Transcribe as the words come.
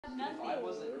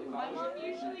Nothing. My mom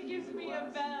usually gives me a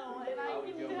bell, and I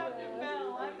get to have the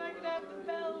bell. I'm not gonna have the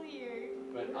bell here.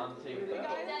 But I'm taking the It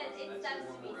sucks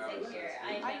to be sick here.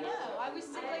 I know. I was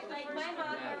sick like the first my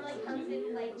mom normally comes in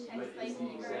and like checks my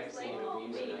fever. It's like, oh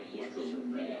baby, it's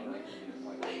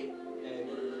okay.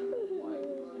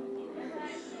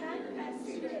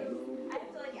 I have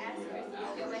to like ask her to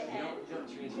feel my head.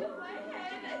 Feel my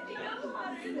head. I think I'm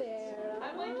hotter.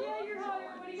 I'm like, yeah, you're hotter.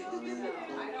 What do you want me to do?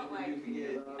 I don't like.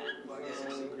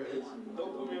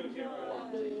 Don't put me on camera.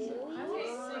 Okay,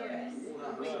 serious.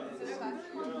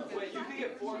 Wait, you can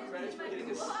get 4 credits for getting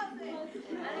a And I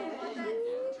want that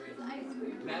ice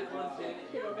cream. Math 110 at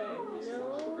UofA.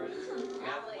 Credits.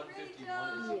 Math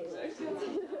 151 is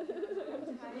exactly.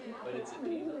 But it's a D.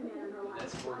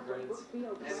 That's 4 credits. And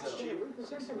it's cheap.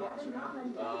 $60,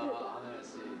 I'm gonna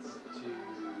say it's 2.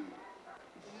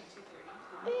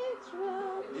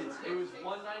 It was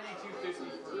 $192.50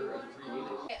 for a 3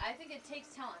 unit. Okay, I think it takes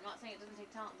talent. I'm not saying it doesn't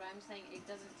take talent, but I'm saying it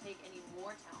doesn't take any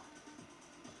more talent.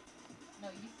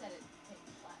 No, you said it takes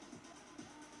less.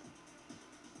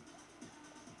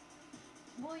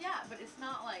 Well, yeah, but it's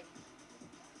not like.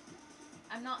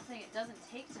 I'm not saying it doesn't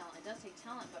take talent. It does take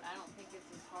talent, but I don't think it's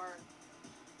as hard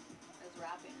as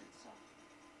rapping and stuff.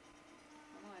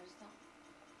 I don't know, I just don't.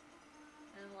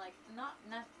 And like, not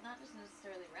just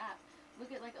necessarily rap. Look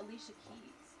at like Alicia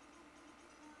Keys.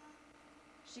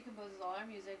 She composes all her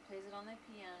music, plays it on the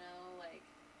piano, like.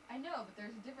 I know, but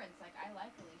there's a difference. Like, I like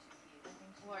Alicia Keys. I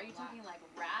think she's Well, are you talking like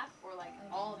rap or like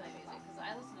all of the music? Because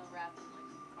I listen to rap and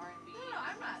like R&B. No,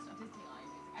 I'm not dissing all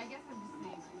your music. I guess I'm just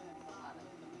saying a lot of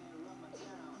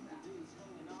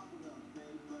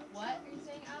What are you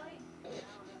saying, Allie?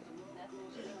 That's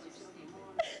what she thinks you're stupid.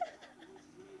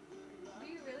 Do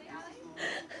you really, Allie?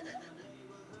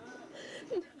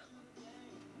 It's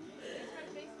my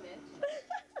face, bitch.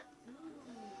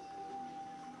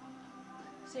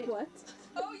 Say What?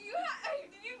 Oh,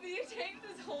 did you videotape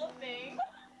this whole thing?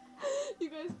 You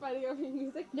guys fighting over your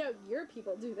music? No, your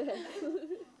people do this.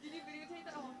 Did you videotape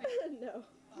that whole thing? No.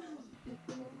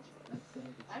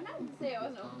 I'm not gonna say I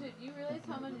wasn't open to it. Do you realize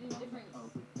how many different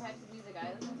types of music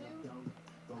I listen to?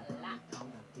 A lot.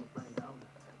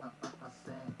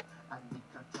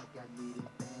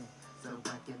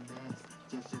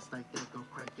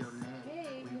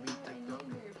 Hey,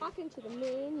 Walking to the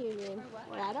main union.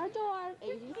 We're at our dorm,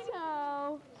 80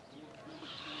 so.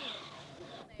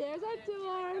 There's our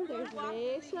dorm. There's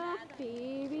Rachel,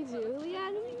 Phoebe, Julia,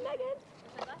 and Megan.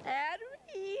 And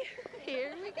me.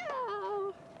 Here we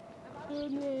go.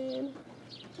 And then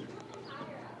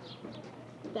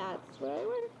that's where I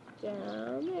work.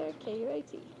 Down there,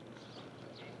 KUAT.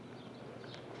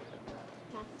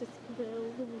 Practice grill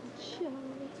and show.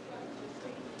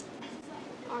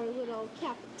 Our little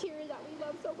cafeteria that we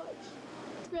love so much.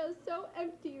 The grill is so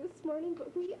empty this morning,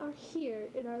 but we are here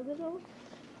in our little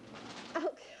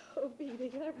alcove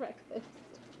eating our breakfast.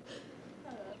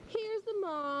 Here's the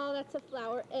mall. That's a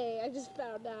flower A I just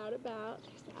found out about.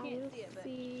 There's the can't see it, but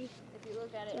IOC if you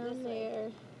look at it down this way,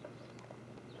 there.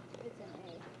 it's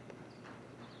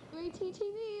an A.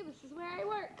 TV, this is where I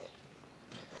work.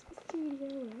 It's the studio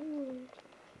where I work.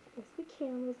 There's the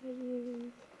cameras I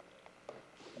use.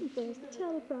 And there's the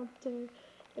teleprompter.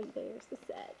 And there's the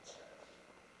set.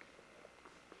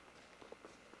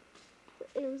 For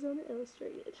Arizona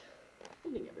Illustrated.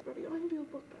 Good evening, everybody. I'm Bill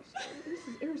Bookbuster. This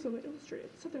is Arizona Illustrated,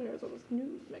 Southern Arizona's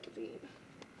news magazine.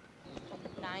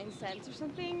 9 cents or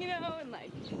something, you know, and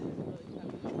like.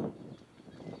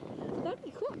 That'd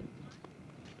be cool.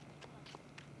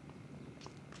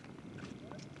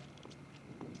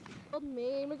 Old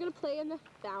Maine, we're gonna play in the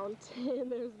fountain.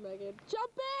 There's Megan.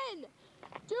 Jump in!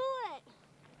 Do it!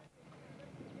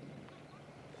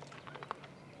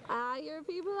 Ah, you're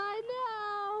people I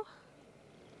know.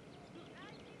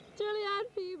 Julia and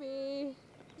Phoebe.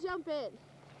 Jump in.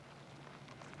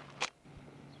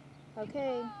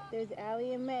 Okay, there's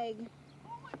Allie and Meg.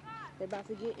 They're about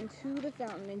to get into the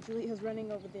fountain, and Julia's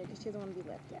running over there because she doesn't want to be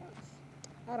left out.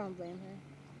 I don't blame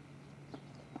her.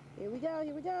 Here we go,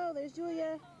 here we go. There's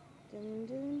Julia. Dun,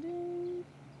 dun, dun.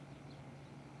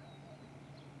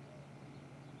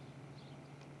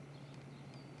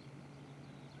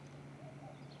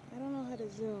 I don't know how to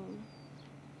zoom.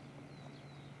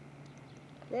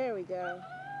 There we go.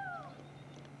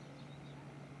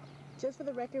 Just for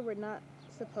the record, we're not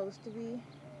supposed to be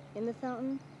in the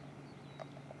fountain,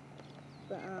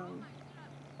 but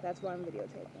that's why I'm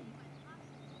videotaping.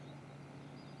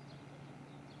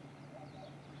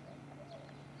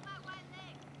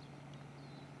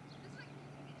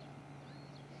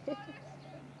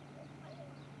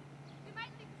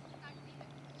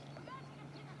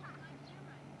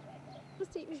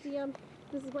 State Museum.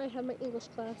 This is where I have my English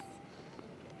class.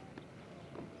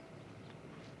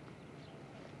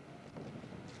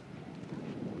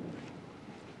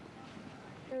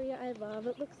 Area I love.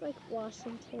 It looks like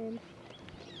Washington.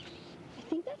 I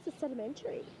think that's a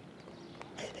sedimentary.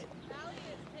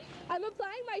 I'm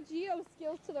applying my geo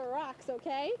skills to the rocks,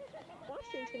 okay?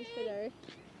 Washington today.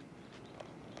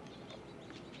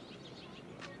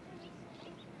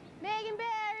 Megan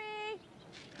Barry!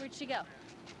 Where'd she go?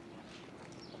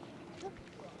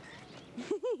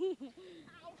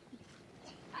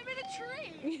 I'm in a tree!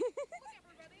 Look,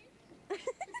 everybody!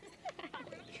 I'm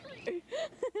in a tree!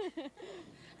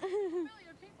 A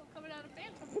million people coming out of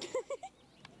Phantom.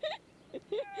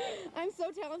 I'm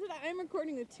so talented. I'm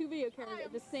recording with 2 video cameras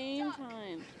at the same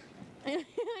time. I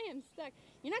am stuck.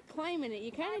 You're not climbing it.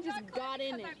 You kind of just got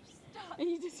in it. And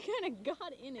you just kind of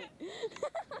got in it.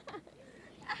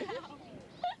 Ow.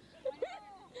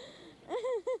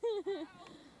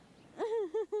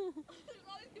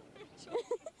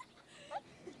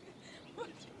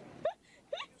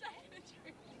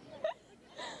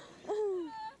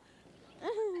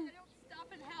 I don't stop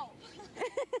and help.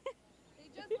 They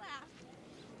just laughed.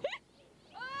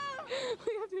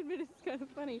 We have to admit it's kind of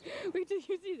funny. Wait till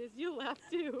you see this. You'll laugh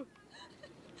too.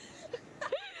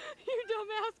 Your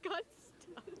dumbass got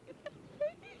stuck.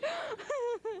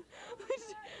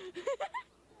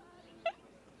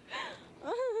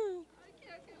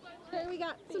 Here we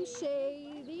got some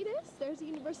shadiness. There's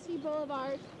University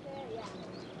Boulevard. Yeah.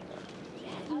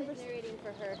 I was narrating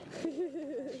for her.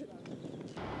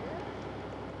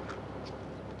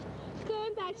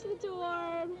 Going back to the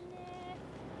dorm.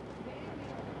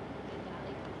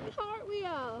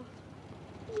 Cartwheel.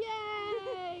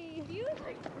 Yay!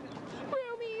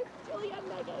 Roomies, Julia and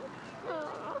Megan.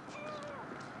 Aww.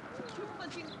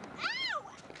 Ow!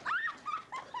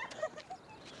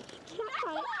 Cat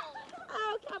fight.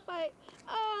 Oh, cat fight.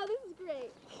 Oh, this is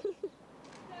great.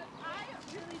 I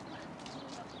really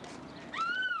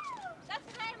That's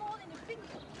because I'm holding a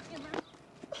finger.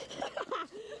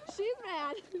 She's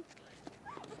mad.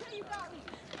 You got me.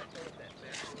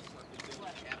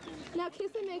 Now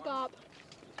kiss and make up.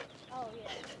 Oh, yeah.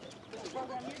 That's the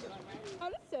program you're doing, right?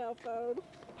 On a cell phone.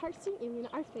 Park Student Union,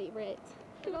 our favorite.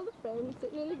 Look at all the friends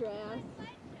sitting in the grass.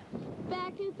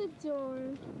 Back at the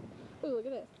dorm. Ooh, look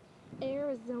at this.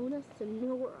 Arizona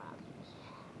Sonora.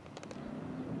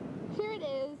 Here it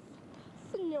is.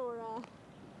 Sonora.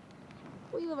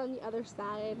 We live on the other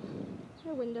side.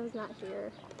 Our window's not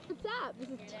here. What's up? This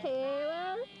is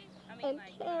Taylor and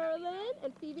Carolyn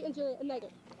and Phoebe and Julia and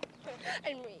Megan.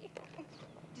 And me.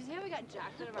 Did you say we got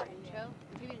jacked out of our intro?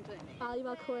 We didn't do anything.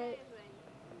 Volleyball court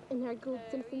in our Gold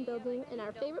Simpson building and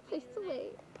our favorite place to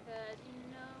wait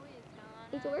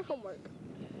is to wear homework.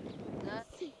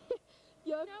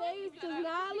 Your face does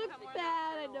not look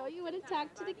bad. I know you want to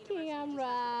talk to the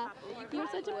camera. You're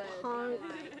such a punk.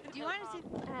 Do you want to see?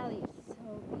 Allie is so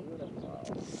beautiful.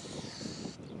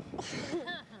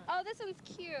 Oh, this one's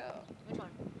cute. Which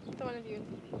one? The one of you and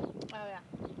Phoebe. Oh, yeah.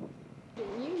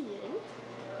 Reunion.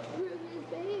 Ruby's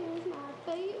baby is my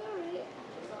favorite.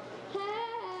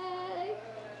 Hey,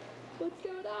 what's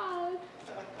going on?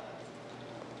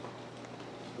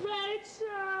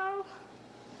 Rachel.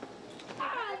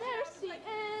 Ah, there she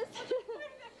is.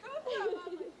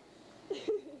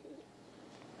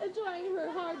 Enjoying her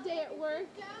hard day at work.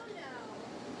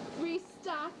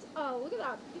 Restocked. Oh, look at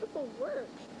that beautiful work.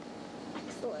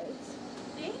 Excellent.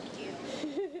 Thank you.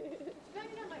 You're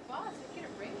not my boss. I get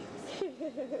a raise.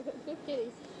 No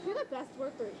kidding. You're the best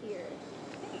worker here.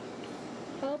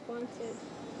 Help wanted.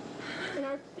 And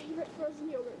our favorite frozen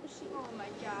yogurt machine. Oh my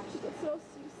gosh. It's so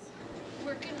sweet.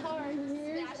 Working hard.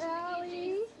 Here's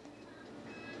Allie.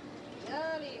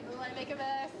 Yummy. We want to make a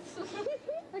mess.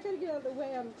 I gotta get out of the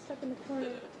way. I'm stuck in the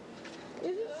corner.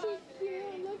 Isn't she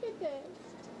cute? Look at this.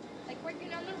 Like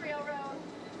working on the railroad.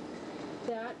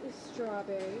 That is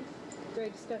strawberry. Very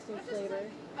disgusting What's flavor.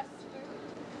 A spoon.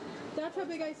 That's how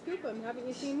big I scoop them. Haven't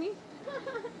you seen me?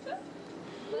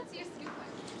 Let's see a scoop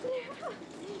one.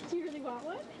 Do you really want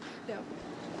one? No.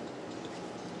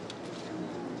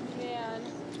 Man.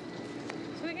 So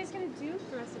what are you guys gonna do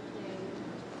for us of the day?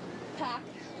 Pack.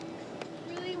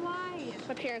 Really, why?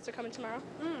 My parents are coming tomorrow.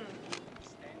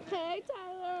 Hey,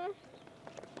 Tyler.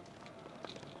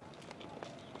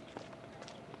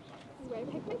 This is where I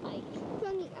pack my bike. It's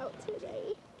sunny out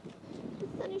today. The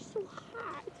sun is so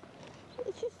hot.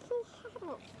 It's just so hot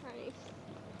outside.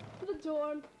 The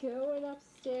dorm, going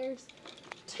upstairs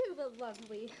to the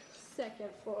lovely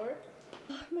second floor.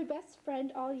 My best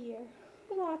friend all year.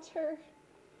 Watch her.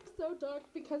 So dark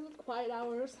because of quiet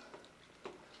hours.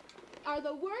 Are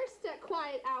the worst at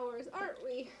quiet hours, aren't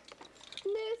we?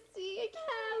 Missy and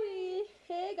Callie.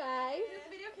 Hey guys. Whose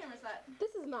video camera is that?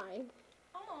 This is mine.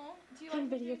 Oh, do you I'm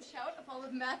like me to videotaping. shout of all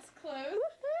of Matt's clothes?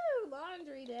 Woohoo!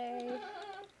 Laundry day.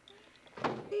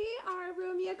 We are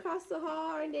Roomie across the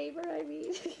hall, our neighbor, I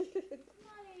mean.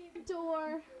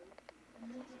 Door.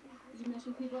 Did you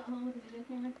mention people at home with a video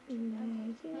camera?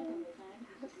 Megan,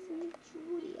 Hudson,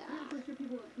 Julia. I'm sure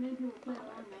many people play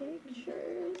along.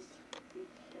 Pictures.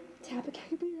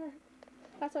 Tabitha Beer.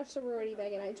 That's our sorority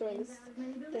bag, and I joined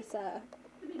this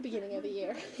beginning of the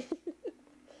year.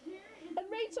 And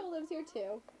Rachel lives here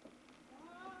too.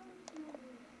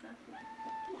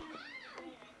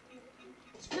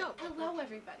 No, hello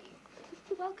everybody.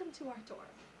 Welcome to our dorm.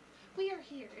 We are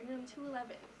here in room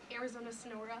 211, Arizona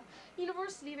Sonora,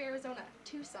 University of Arizona,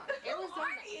 Tucson, Arizona. Who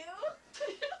are you?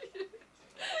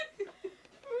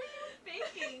 Who are you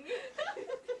faking?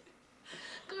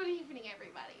 Good evening,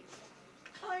 everybody.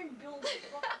 I'm building.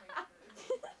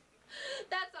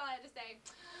 That's all I had to say.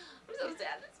 I'm so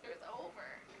sad this year's over.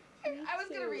 I was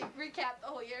gonna recap the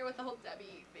whole year with the whole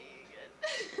Debbie thing.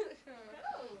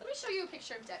 Let me show you a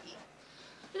picture of Debbie.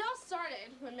 It all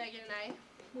started when Megan and I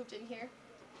moved in here.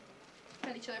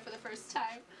 Met each other for the first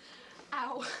time.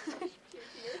 Ow.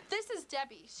 This is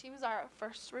Debbie. She was our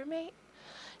first roommate,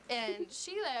 and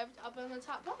she lived up in the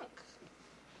top bunk.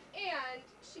 And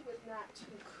she was not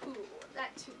too cool,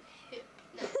 not too hip,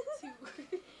 not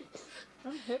too.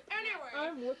 I'm hip. Anyway.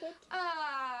 I'm with it.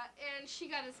 And she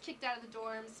got us kicked out of the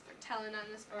dorms for telling on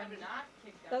us. Or not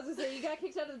kicked I out. was gonna say, you got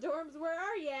kicked out of the dorms. Where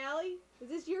are you, Allie? Is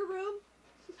this your room?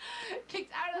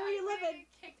 Kicked out of Where are you we living?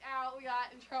 Kicked out. We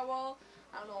got in trouble.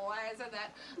 I don't know why I said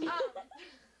that.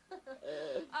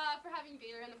 For having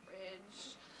beer in the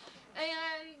fridge,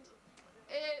 and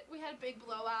we had a big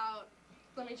blowout.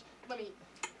 Let me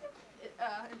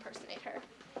impersonate her.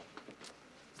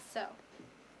 So,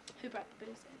 who brought the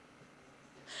booze in?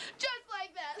 Just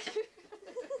like that.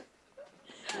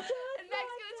 And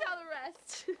Meg's gonna tell the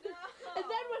rest. No. And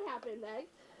then what happened, Meg?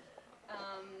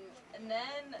 And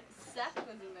then Seth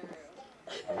was in the room.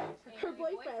 Her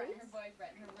boyfriend. Her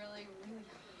boyfriend. Her really, really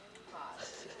hot.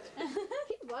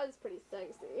 He was pretty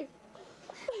sexy.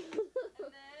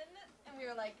 And we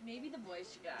were like, maybe the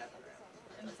boys should get out of the room.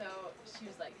 And so she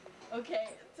was like,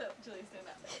 okay. So Julie stood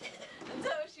up. And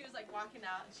so she was like walking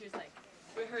out, and she was like,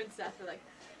 we heard Seth were like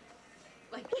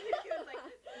he was like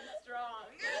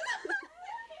strong.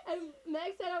 And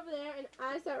Meg sat over there, and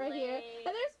I sat right here.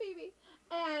 And there's Phoebe.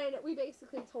 And we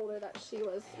basically told her that she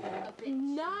was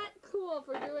not cool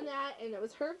for doing that, and it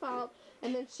was her fault.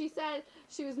 And then she said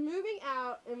she was moving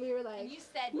out, and we were like, And you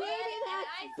said, maybe "Yeah," that's and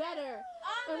I said, better.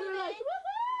 "I'm And we were like, moving.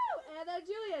 woohoo! And then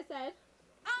Julia said,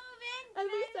 I'm moving. and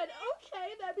we said, okay,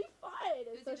 that'd be fine.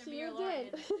 And Who's so gonna she be your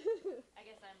did. I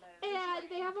guess I'm better. And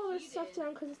they have all their stuff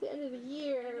down because it's the end of the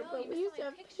year. I know, But you we missed used to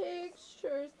all have my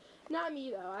pictures. Not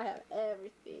me though. I have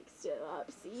everything still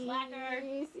up. See, Slacker.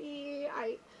 see,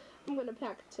 I'm gonna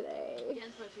pack today.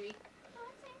 Against what tree?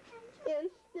 And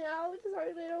now it's our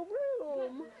little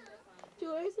room.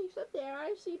 Julia sleeps up there.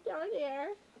 I sleep down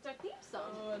there. It's our theme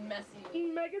song. Oh, messy.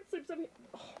 Megan sleeps up here.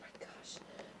 Oh my gosh,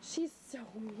 she's so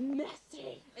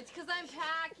messy. It's because I'm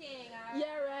packing.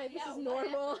 Yeah, right. This Yeah, is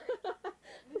normal.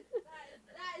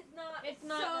 That is not. It's so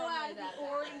not out normally of that the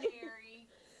bad. ordinary.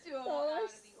 So All out our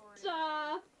of the ordinary.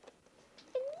 stuff.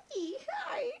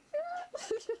 Hi.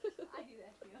 I do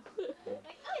that too.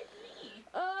 Like, oh, it's me.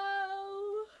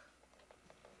 Oh,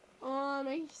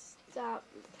 my stuff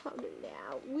is coming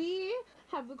now. We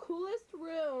have the coolest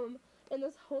room in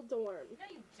this whole dorm. No,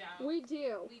 you don't. We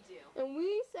do. We do. And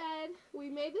we said we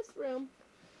made this room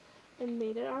and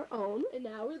made it our own, and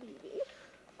now we're leaving.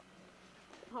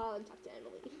 Call and talk to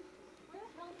Emily. Where the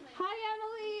hell is my... Hi,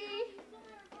 Emily.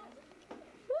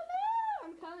 Woohoo!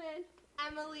 I'm coming.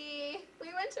 Emily,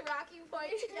 we went to Rocky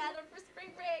Point together for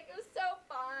spring break. It was so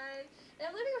fun. And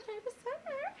I'm living with her this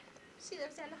summer. She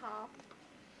lives down the hall.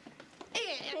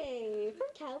 Hey, from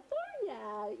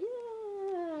California.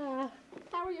 Yeah.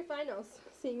 How were your finals?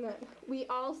 Seeing that we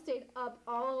all stayed up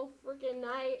all freaking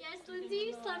night. Yes,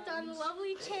 Lindsay slept on the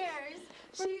lovely chairs.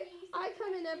 I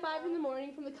come in at 5 in the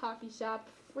morning from the coffee shop,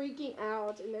 freaking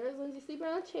out, and there's Lindsay sleeping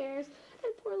on the chairs,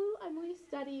 and poor little Emily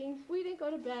studying. We didn't go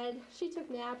to bed. She took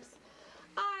naps.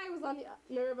 I was on the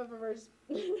nerve of a verse.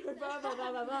 Can't even talk about it.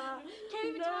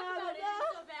 It's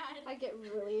so bad. I get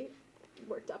really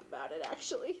worked up about it,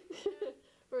 actually.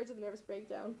 Verge of nervous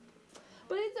breakdown.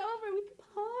 But it's over. We can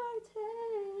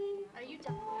party. Are you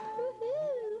done?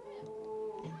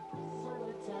 Woohoo.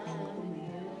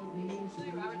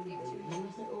 Julia Roberts gave 2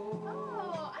 years.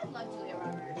 Oh, I love Julia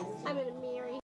Roberts. I'm gonna marry